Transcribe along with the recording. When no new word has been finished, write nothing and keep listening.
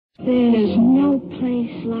There's no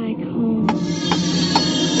place like home.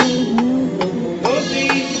 There's no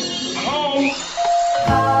place. Home.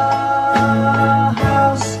 Our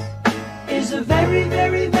house is a very,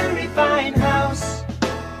 very, very fine house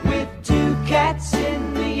with 2 cats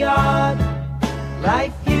in the yard.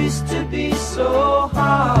 Life used to be so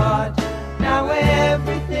hard. Now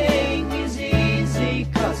everything is easy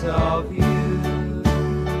 'cause of you.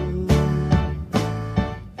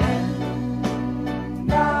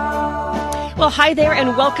 Well, hi there,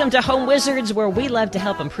 and welcome to Home Wizards, where we love to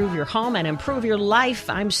help improve your home and improve your life.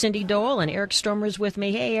 I'm Cindy Dole, and Eric Stormer's with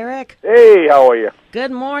me. Hey, Eric. Hey, how are you?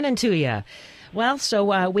 Good morning to you. Well,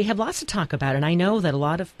 so we have lots to talk about, and I know that a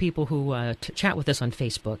lot of people who chat with us on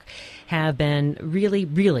Facebook have been really,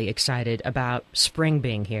 really excited about spring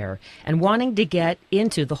being here and wanting to get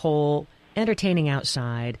into the whole entertaining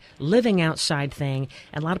outside, living outside thing.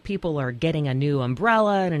 And a lot of people are getting a new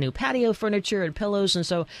umbrella and a new patio furniture and pillows. And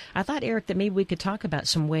so I thought, Eric, that maybe we could talk about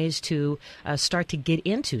some ways to start to get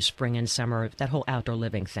into spring and summer, that whole outdoor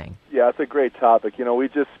living thing. Yeah, it's a great topic. You know, we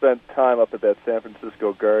just spent time up at that San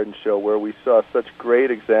Francisco Garden Show where we saw such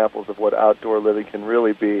great examples of what outdoor living can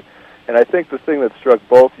really be. And I think the thing that struck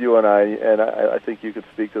both you and I think you could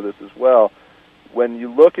speak to this as well, when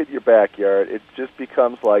you look at your backyard, it just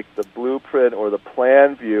becomes like the blueprint or the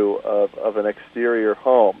plan view of an exterior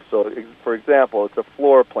home. So, for example, it's a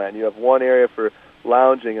floor plan. You have one area for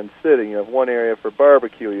lounging and sitting. You have one area for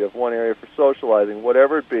barbecue. You have one area for socializing.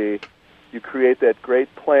 Whatever it be, you create that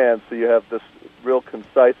great plan so you have this real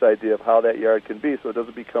concise idea of how that yard can be so it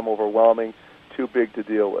doesn't become overwhelming, too big to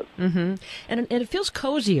deal with. Mm-hmm. And it feels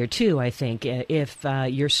cozier, too, I think, if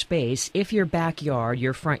your space, if your backyard,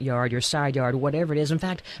 your front yard, your side yard, whatever it is. In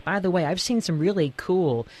fact, by the way, I've seen some really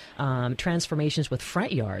cool transformations with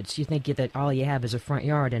front yards. You think that all you have is a front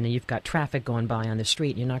yard and then you've got traffic going by on the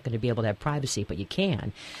street. You're not going to be able to have privacy, but you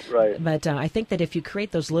can. Right. But I think that if you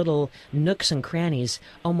create those little nooks and crannies,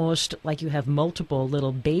 almost like you have multiple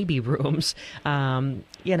little baby rooms,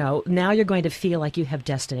 you know, now you're going to feel like you have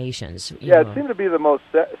destinations. Yeah, it seemed to be the most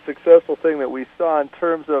successful thing that we saw in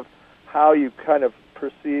terms of how you kind of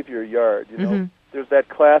perceive your yard. You know, There's that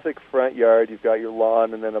classic front yard. You've got your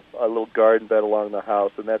lawn and then a little garden bed along the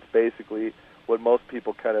house, and that's basically what most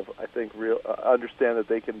people kind of, I think, understand that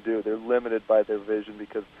they can do. They're limited by their vision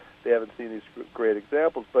because they haven't seen these great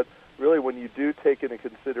examples. But really, when you do take into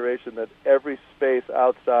consideration that every space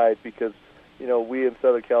outside, because you know, we in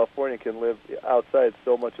Southern California can live outside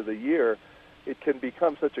so much of the year, it can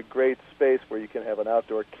become such a great space where you can have an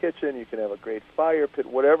outdoor kitchen, you can have a great fire pit,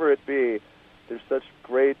 whatever it be. There's such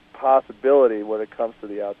great possibility when it comes to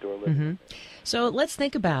the outdoor living. Mm-hmm. So let's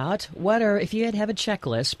think about if you had to have a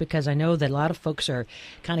checklist, because I know that a lot of folks are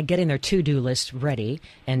kind of getting their to-do list ready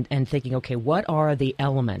and thinking, okay, what are the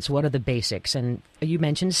elements? What are the basics? And you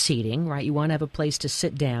mentioned seating, right? You want to have a place to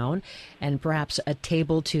sit down and perhaps a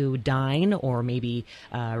table to dine or maybe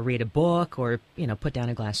read a book or, you know, put down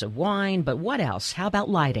a glass of wine. But what else? How about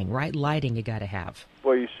lighting, right? Lighting you got to have.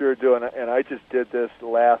 Well, you sure do, and I just did this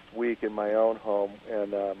last week in my own home,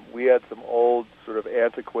 and we had some old sort of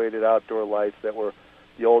antiquated outdoor lights that were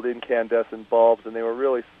the old incandescent bulbs, and they were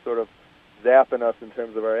really sort of zapping us in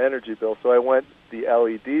terms of our energy bill. So I went the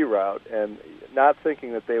LED route, and not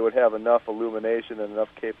thinking that they would have enough illumination and enough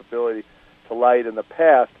capability to light in the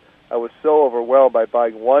past, I was so overwhelmed by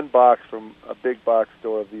buying one box from a big box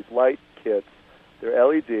store of these light kits. They're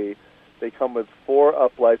LED. They come with 4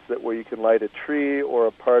 uplights where you can light a tree or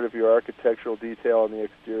a part of your architectural detail on the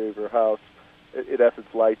exterior of your house. In essence,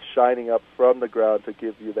 light shining up from the ground to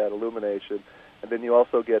give you that illumination. And then you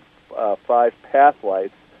also get 5 path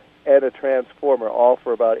lights and a transformer, all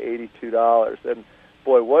for about $82. And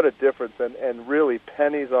boy, what a difference, and really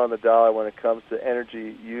pennies on the dollar when it comes to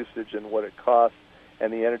energy usage and what it costs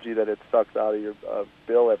and the energy that it sucks out of your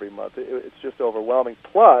bill every month. It's just overwhelming.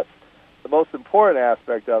 Plus, the most important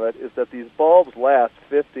aspect of it is that these bulbs last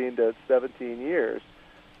 15 to 17 years,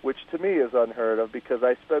 which to me is unheard of because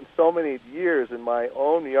I spent so many years in my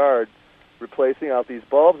own yard replacing out these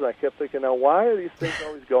bulbs, and I kept thinking, now why are these things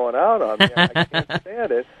always going out on me? I can't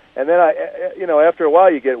stand it. And then after a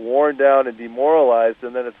while, you get worn down and demoralized,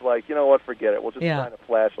 and then it's like, you know what, forget it. We'll just find a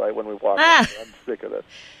flashlight when we walk in. I'm sick of this.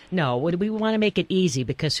 No, we want to make it easy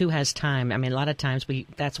because who has time? I mean, a lot of times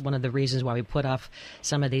that's one of the reasons why we put off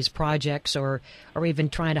some of these projects or even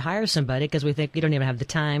trying to hire somebody because we think we don't even have the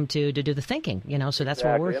time to do the thinking, you know, so that's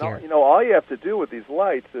why we're here. You know, all you have to do with these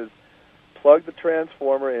lights is plug the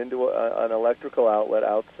transformer into an electrical outlet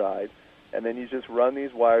outside, and then you just run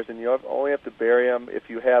these wires, and you only have to bury them if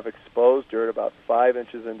you have exposed dirt about 5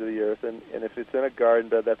 inches into the earth, and if it's in a garden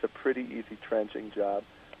bed, that's a pretty easy trenching job.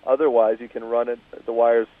 Otherwise, you can run the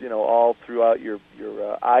wires, all throughout your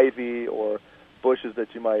ivy or bushes that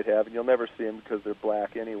you might have, and you'll never see them because they're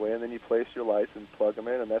black anyway. And then you place your lights and plug them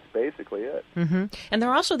in, and that's basically it. Mm-hmm. And there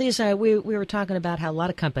are also these, we were talking about how a lot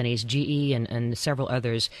of companies, GE and several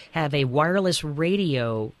others, have a wireless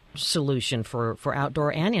radio solution for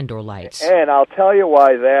outdoor and indoor lights. And I'll tell you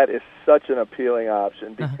why that is such an appealing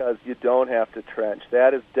option, because you don't have to trench.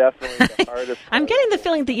 That is definitely the hardest part. I'm getting the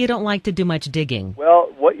feeling that you don't like to do much digging.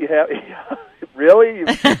 Well, what you have... Really?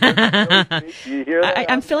 Do you hear that?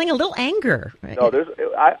 I'm feeling a little anger. No,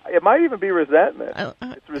 it might even be resentment. It's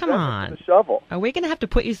resentment come on. for the shovel. Are we going to have to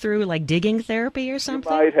put you through, like, digging therapy or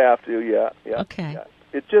something? You might have to, yeah. Okay. Yeah.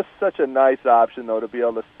 It's just such a nice option, though, to be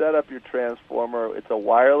able to set up your transformer. It's a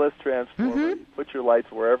wireless transformer. Mm-hmm. You put your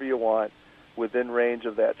lights wherever you want within range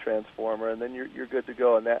of that transformer, and then you're good to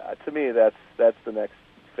go. And that, to me, that's the next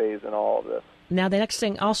phase in all of this. Now, the next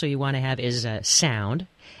thing also you want to have is sound.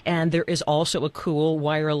 And there is also a cool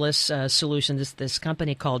wireless solution, this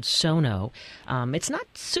company called Sono. It's not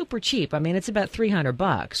super cheap. I mean, it's about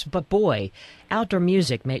 $300. But boy, outdoor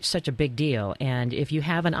music makes such a big deal. And if you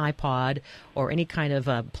have an iPod or any kind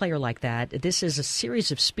of player like that, this is a series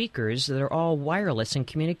of speakers that are all wireless and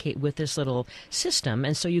communicate with this little system.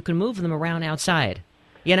 And so you can move them around outside.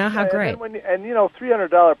 You know, how great. And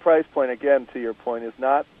 $300 price point, again, to your point, is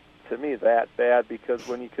not, to me, that bad, because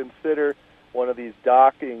when you consider one of these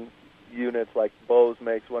docking units like Bose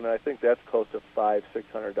makes one, and I think that's close to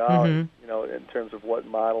 $500-$600, mm-hmm. In terms of what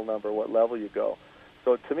model number, what level you go.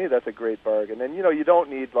 So to me, that's a great bargain. And you don't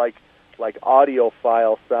need like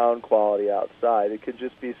audiophile sound quality outside. It could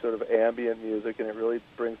just be sort of ambient music, and it really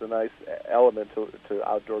brings a nice element to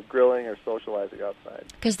outdoor grilling or socializing outside.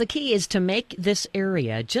 Because the key is to make this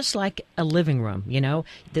area just like a living room,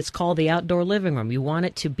 that's called the outdoor living room. You want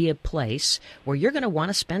it to be a place where you're going to want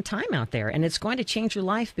to spend time out there, and it's going to change your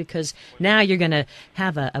life, because now you're going to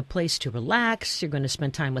have a place to relax. You're going to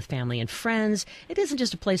spend time with family and friends. It isn't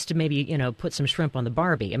just a place to maybe, put some shrimp on the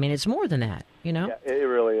Barbie. I mean, it's more than that, Yeah, it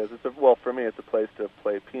really is. For me, it's a place to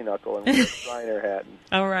play pinochle and wear a Steiner hat.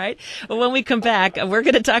 All right. Well, when we come back, we're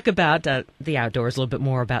going to talk about the outdoors, a little bit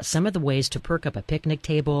more about some of the ways to perk up a picnic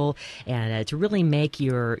table and to really make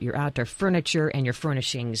your outdoor furniture and your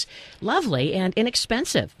furnishings lovely and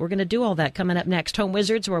inexpensive. We're going to do all that coming up next. Home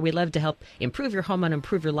Wizards, where we love to help improve your home and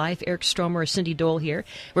improve your life. Eric Stromer, Cindy Dole here.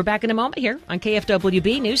 We're back in a moment here on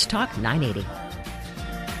KFWB News Talk 980.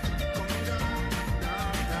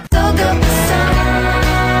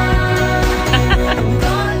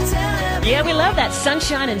 Yeah, we love that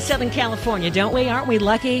sunshine in Southern California, don't we? Aren't we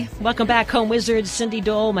lucky? Welcome back, Home Wizards. Cindy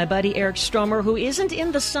Dole, my buddy Eric Stromer, who isn't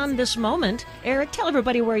in the sun this moment. Eric, tell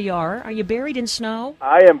everybody where you are. Are you buried in snow?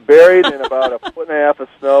 I am buried in about 1.5 foot of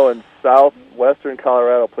snow in southwestern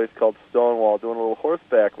Colorado, a place called Stonewall, doing a little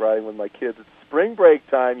horseback riding with my kids. It's spring break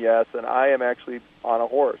time, yes, and I am actually on a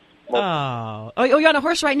horse. Oh, you're on a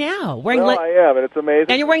horse right now. I am, and it's amazing.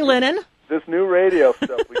 And you're wearing linen? This new radio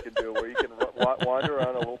stuff we can do, where you can wander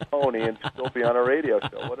on a little pony and still be on a radio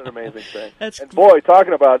show. What an amazing thing. And boy,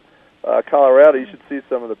 talking about Colorado, you should see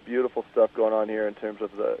some of the beautiful stuff going on here in terms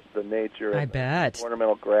of the nature. I bet. The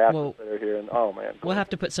ornamental grasses that are here. And oh, man. We'll have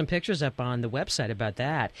to put some pictures up on the website about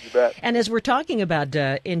that. You bet. And as we're talking about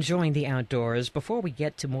enjoying the outdoors, before we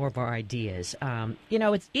get to more of our ideas,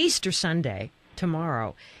 it's Easter Sunday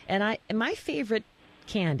tomorrow. And my favorite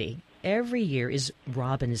candy every year is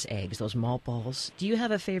robin's eggs, those malt balls. Do you have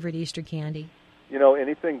a favorite Easter candy?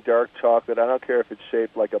 Anything dark chocolate, I don't care if it's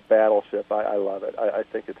shaped like a battleship. I love it. I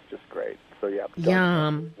think it's just great. So, yeah.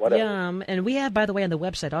 Yum. Whatever. Yum. And we have, by the way, on the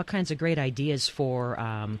website, all kinds of great ideas for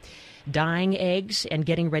dyeing eggs and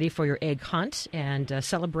getting ready for your egg hunt and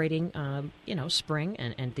celebrating, spring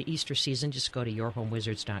and the Easter season. Just go to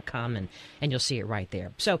yourhomewizards.com and you'll see it right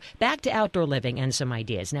there. So back to outdoor living and some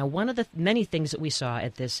ideas. Now, one of the many things that we saw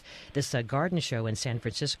at this garden show in San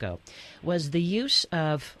Francisco was the use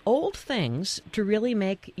of old things to really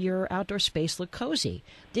make your outdoor space look cozy.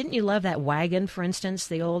 Didn't you love that wagon, for instance,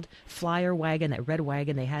 the old flyer wagon, that red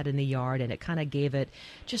wagon they had in the yard, and it kind of gave it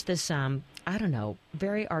just this,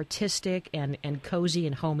 very artistic and cozy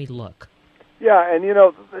and homey look. Yeah, and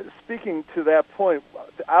speaking to that point,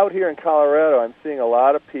 out here in Colorado, I'm seeing a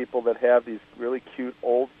lot of people that have these really cute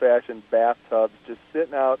old-fashioned bathtubs just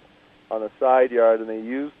sitting out on the side yard, and they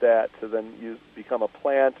use that to then become a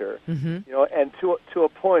planter. Mm-hmm. And to a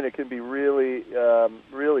point, it can be really,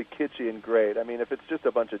 really kitschy and great. I mean, if it's just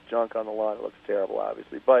a bunch of junk on the lawn, it looks terrible,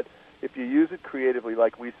 obviously. But if you use it creatively,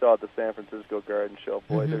 like we saw at the San Francisco Garden Show,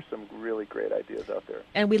 boy, there's some really great ideas out there.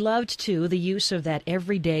 And we loved, too, the use of that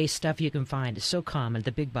everyday stuff you can find. It's so common at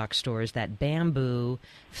the big box stores, that bamboo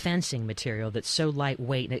fencing material that's so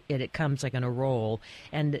lightweight, and it comes like in a roll.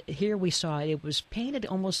 And here we saw it was painted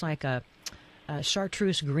almost like a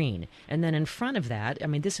chartreuse green, and then in front of that, I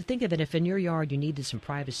mean, think of it, if in your yard you needed some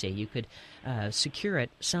privacy, you could secure it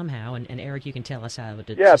somehow, and Eric, you can tell us how to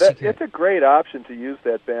secure it. It's a great option to use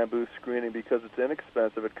that bamboo screening because it's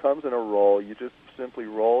inexpensive. It comes in a roll. You just simply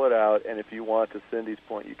roll it out, and if you want, to Cindy's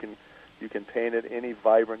point, you can paint it any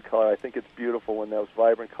vibrant color. I think it's beautiful when those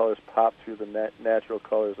vibrant colors pop through the natural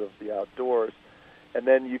colors of the outdoors. And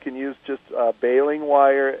then you can use just baling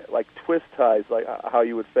wire, like twist ties, like how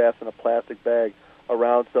you would fasten a plastic bag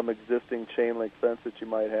around some existing chain link fence that you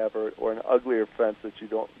might have, or an uglier fence that you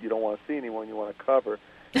don't want to see anyone, you want to cover.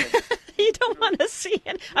 You don't want to see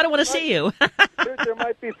it. I don't want to see you. there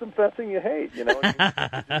might be some fencing you hate, you know. You just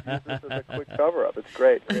use this as a quick cover-up. It's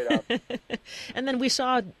great option. And then we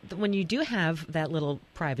saw when you do have that little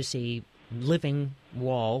privacy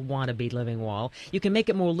wannabe living wall, you can make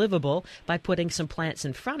it more livable by putting some plants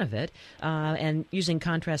in front of it and using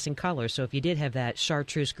contrasting colors. So if you did have that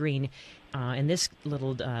chartreuse green in this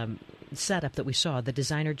little setup that we saw, the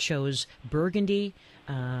designer chose burgundy.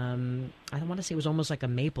 I want to say it was almost like a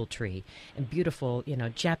maple tree, and beautiful,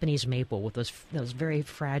 Japanese maple with those very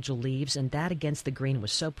fragile leaves, and that against the green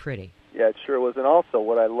was so pretty. Yeah, it sure was. And also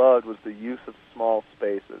what I loved was the use of small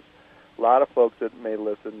spaces. A lot of folks that may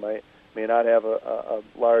listen may not have a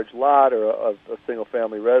large lot or a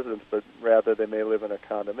single-family residence, but rather they may live in a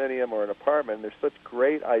condominium or an apartment. And there's such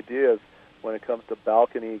great ideas when it comes to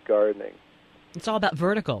balcony gardening. It's all about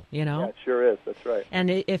vertical, Yeah, it sure is. That's right. And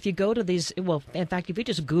if you go to these, in fact, if you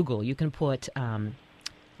just Google, you can put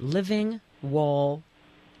living wall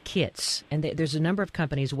kits, and there's a number of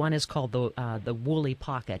companies. One is called the Woolly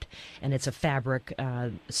Pocket, and it's a fabric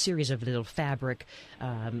series of little fabric.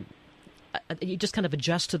 You just kind of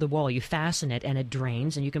adjust to the wall. You fasten it, and it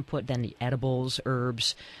drains, and you can put then the edibles,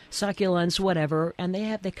 herbs, succulents, whatever, and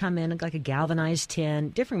they come in like a galvanized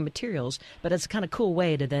tin, different materials, but it's a kind of cool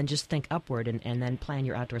way to then just think upward and then plan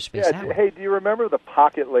your outdoor space that way. Hey, do you remember the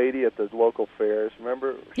pocket lady at the local fairs?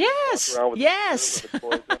 Remember? Yes, yes. The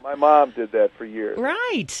toys? My mom did that for years.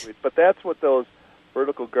 Right. But that's what those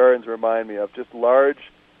vertical gardens remind me of, just large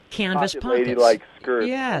canvas pockets, lady-like skirts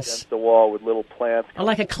against the wall with little plants.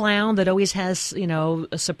 Like a clown that always has,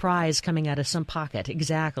 a surprise coming out of some pocket.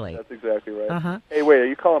 Exactly. That's exactly right. Uh-huh. Hey, wait, are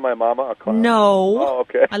you calling my mama a clown? No. Oh,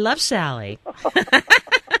 okay. I love Sally.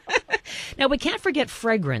 Now, we can't forget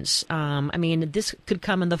fragrance. This could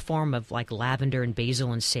come in the form of like lavender and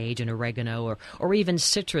basil and sage and oregano, or even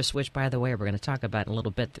citrus, which, by the way, we're going to talk about in a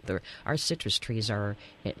little bit. Our citrus trees are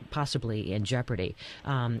possibly in jeopardy.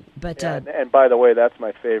 And by the way, that's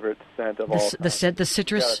my favorite scent of all time. The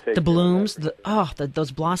citrus, the blooms,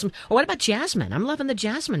 those blossoms. Or what about jasmine? I'm loving the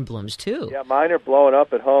jasmine blooms, too. Yeah, mine are blowing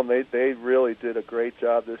up at home. They really did a great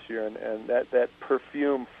job this year, and that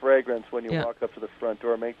perfume fragrance when you walk up to the front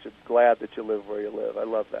door makes you glad that you live where you live. I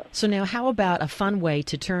love that. So now, how about a fun way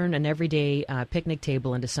to turn an everyday picnic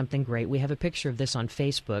table into something great? We have a picture of this on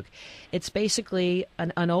Facebook. It's basically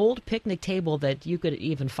an old picnic table that you could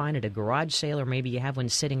even find at a garage sale, or maybe you have one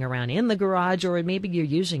sitting around in the garage, or maybe you're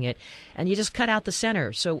using it, and you just cut out the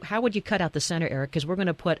center. So how would you cut out the center, Eric? Because we're going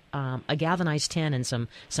to put a galvanized tin and some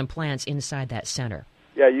plants inside that center.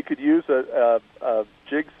 Yeah, you could use a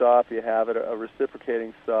jigsaw if you have it, a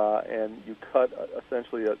reciprocating saw, and you cut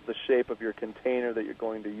essentially the shape of your container that you're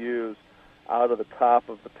going to use out of the top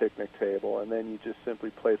of the picnic table, and then you just simply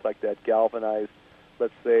place like that galvanized,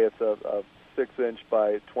 let's say it's a 6-inch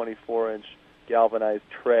by 24-inch galvanized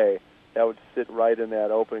tray. That would sit right in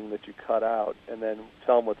that opening that you cut out, and then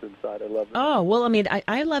tell them what's inside. I love it. Oh, well,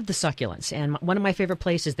 I love the succulents, and one of my favorite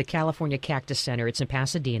places, the California Cactus Center. It's in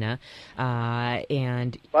Pasadena,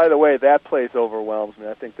 and... By the way, that place overwhelms me.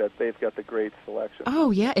 I think that they've got the great selection.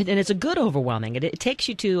 Oh, yeah, and it's a good overwhelming. It takes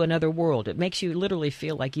you to another world. It makes you literally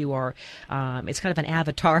feel like you are... it's kind of an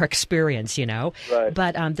avatar experience, Right.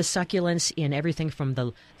 But the succulents in everything from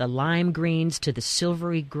the lime greens to the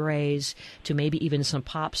silvery grays to maybe even some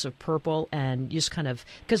pops of purple, and just kind of,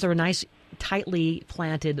 because they're a nice, tightly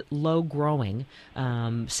planted, low-growing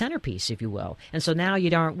centerpiece, if you will. And so now you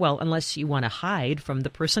don't, unless you want to hide from the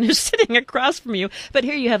person who's sitting across from you, but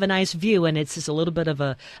here you have a nice view, and it's just a little bit of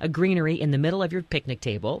a greenery in the middle of your picnic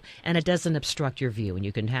table, and it doesn't obstruct your view, and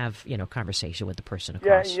you can have, conversation with the person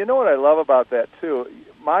across. Yeah, you know what I love about that, too?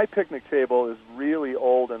 My picnic table is really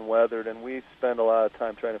old and weathered, and we spend a lot of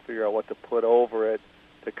time trying to figure out what to put over it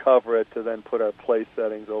to cover it to then put our place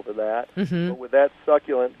settings over that. Mm-hmm. But with that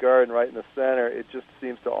succulent garden right in the center, it just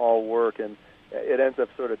seems to all work, and it ends up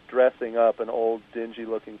sort of dressing up an old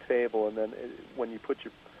dingy-looking table, and then when you put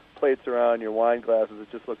your plates around, your wine glasses,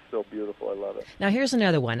 it just looks so beautiful. I love it. Now, here's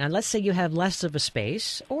another one. Now, let's say you have less of a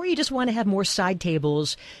space, or you just want to have more side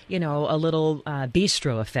tables, a little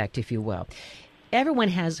bistro effect, if you will. Everyone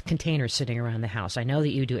has containers sitting around the house. I know that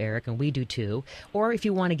you do, Eric, and we do too. Or if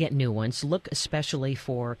you want to get new ones, look especially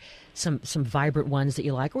for some vibrant ones that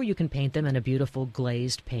you like, or you can paint them in a beautiful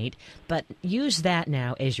glazed paint. But use that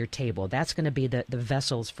now as your table. That's going to be the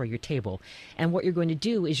vessels for your table. And what you're going to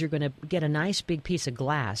do is you're going to get a nice big piece of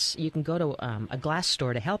glass. You can go to a glass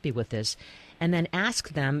store to help you with this, and then ask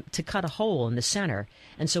them to cut a hole in the center.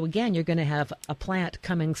 And so, again, you're going to have a plant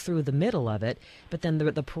coming through the middle of it, but then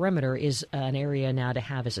the perimeter is an area now to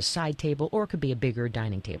have as a side table, or it could be a bigger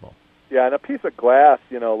dining table. Yeah, and a piece of glass,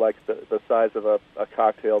 like the size of a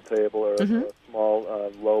cocktail table or Mm-hmm. a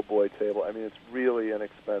small low boy table. I mean, it's really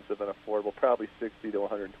inexpensive and affordable, probably $60 to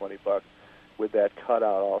 $120 with that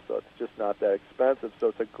cutout also. It's just not that expensive, so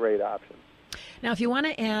it's a great option. Now, if you want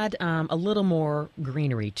to add a little more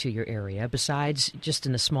greenery to your area, besides just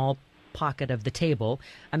in a small pocket of the table,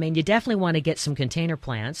 I mean, you definitely want to get some container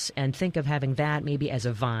plants and think of having that maybe as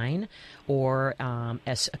a vine or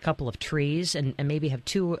as a couple of trees, and maybe have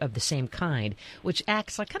two of the same kind, which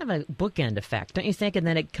acts like kind of a bookend effect, don't you think? And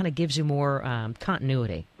then it kind of gives you more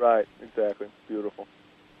continuity. Right, exactly. Beautiful.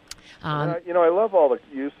 I love all the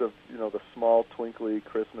use of, the small twinkly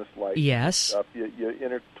Christmas lights. Yes. Stuff. You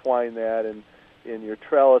intertwine that in your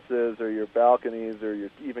trellises or your balconies or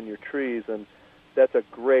even your trees, and that's a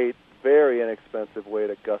great, very inexpensive way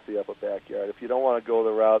to gussy up a backyard. If you don't want to go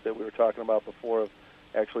the route that we were talking about before of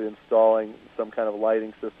actually installing some kind of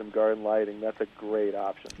lighting system, garden lighting, that's a great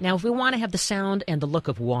option. Now, if we want to have the sound and the look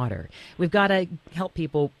of water, we've got to help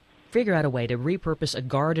people figure out a way to repurpose a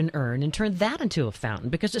garden urn and turn that into a fountain,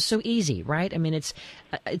 because it's so easy, right? I mean, it's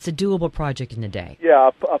a doable project in a day. Yeah,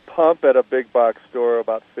 a pump at a big box store,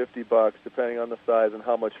 about $50, depending on the size and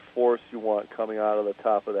how much force you want coming out of the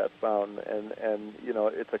top of that fountain. And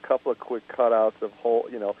it's a couple of quick cutouts of hole.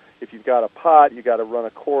 If you've got a pot, you got to run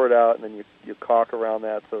a cord out, and then you caulk around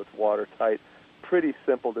that so it's watertight. Pretty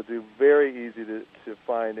simple to do, very easy to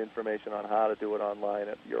find information on how to do it online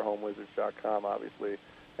at yourhomewizards.com, obviously,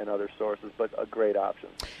 and other sources, but a great option.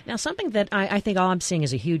 Now, something that I think all I'm seeing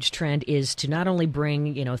is a huge trend is to not only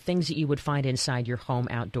bring, things that you would find inside your home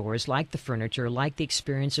outdoors, like the furniture, like the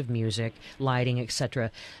experience of music, lighting, etc.,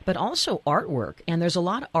 but also artwork. And there's a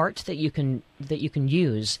lot of art that you can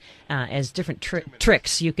use as different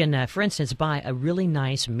tricks. You can, for instance, buy a really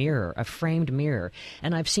nice mirror, a framed mirror.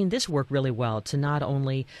 And I've seen this work really well to not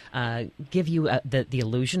only give you the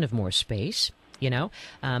illusion of more space,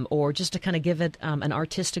 or just to kind of give it an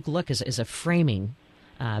artistic look as a framing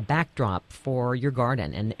backdrop for your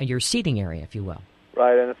garden and your seating area, if you will.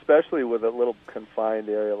 Right, and especially with a little confined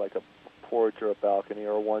area like a porch or a balcony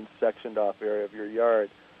or one sectioned off area of your yard,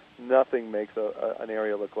 nothing makes an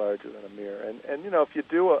area look larger than a mirror. And if you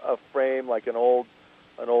do a frame like an old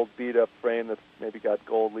beat up frame that's maybe got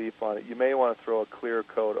gold leaf on it, you may want to throw a clear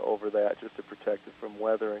coat over that just to protect it from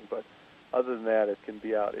weathering, but other than that, it can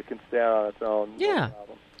stand on its own. Yeah. No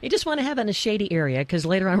problem. You just want to have it in a shady area, because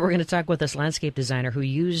later on we're going to talk with this landscape designer who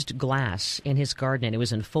used glass in his garden, and it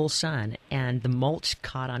was in full sun, and the mulch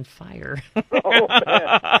caught on fire. Oh,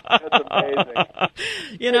 man. That's amazing.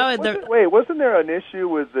 Wasn't there an issue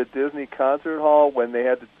with the Disney concert hall when they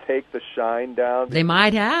had to take the shine down? They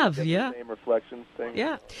might have, yeah. The same reflection thing.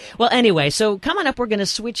 Yeah. Well, anyway, so coming up, we're going to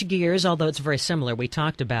switch gears, although it's very similar. We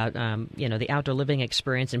talked about, the outdoor living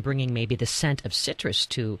experience and bringing maybe the scent of citrus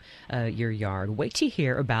to your yard. Wait to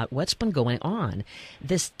hear about what's been going on.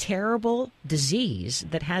 This terrible disease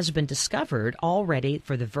that has been discovered already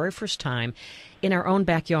for the very first time in our own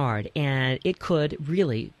backyard, and it could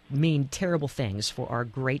really mean terrible things for our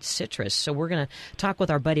great citrus. So we're going to talk with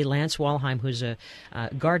our buddy Lance Walheim, who's a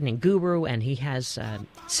gardening guru, and he has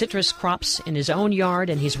citrus crops in his own yard,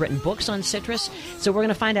 and he's written books on citrus. So we're going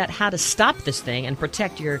to find out how to stop this thing and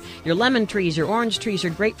protect your lemon trees, your orange trees,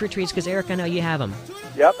 your grapefruit trees, because, Eric, I know you have them.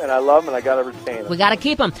 Yep, and I love them, and I got to retain them. We got to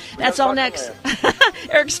keep them. That's all next.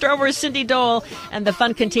 Eric Strober, Cindy Dole, and the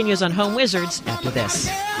fun continues on Home Wizards after this.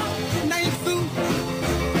 Now you fool.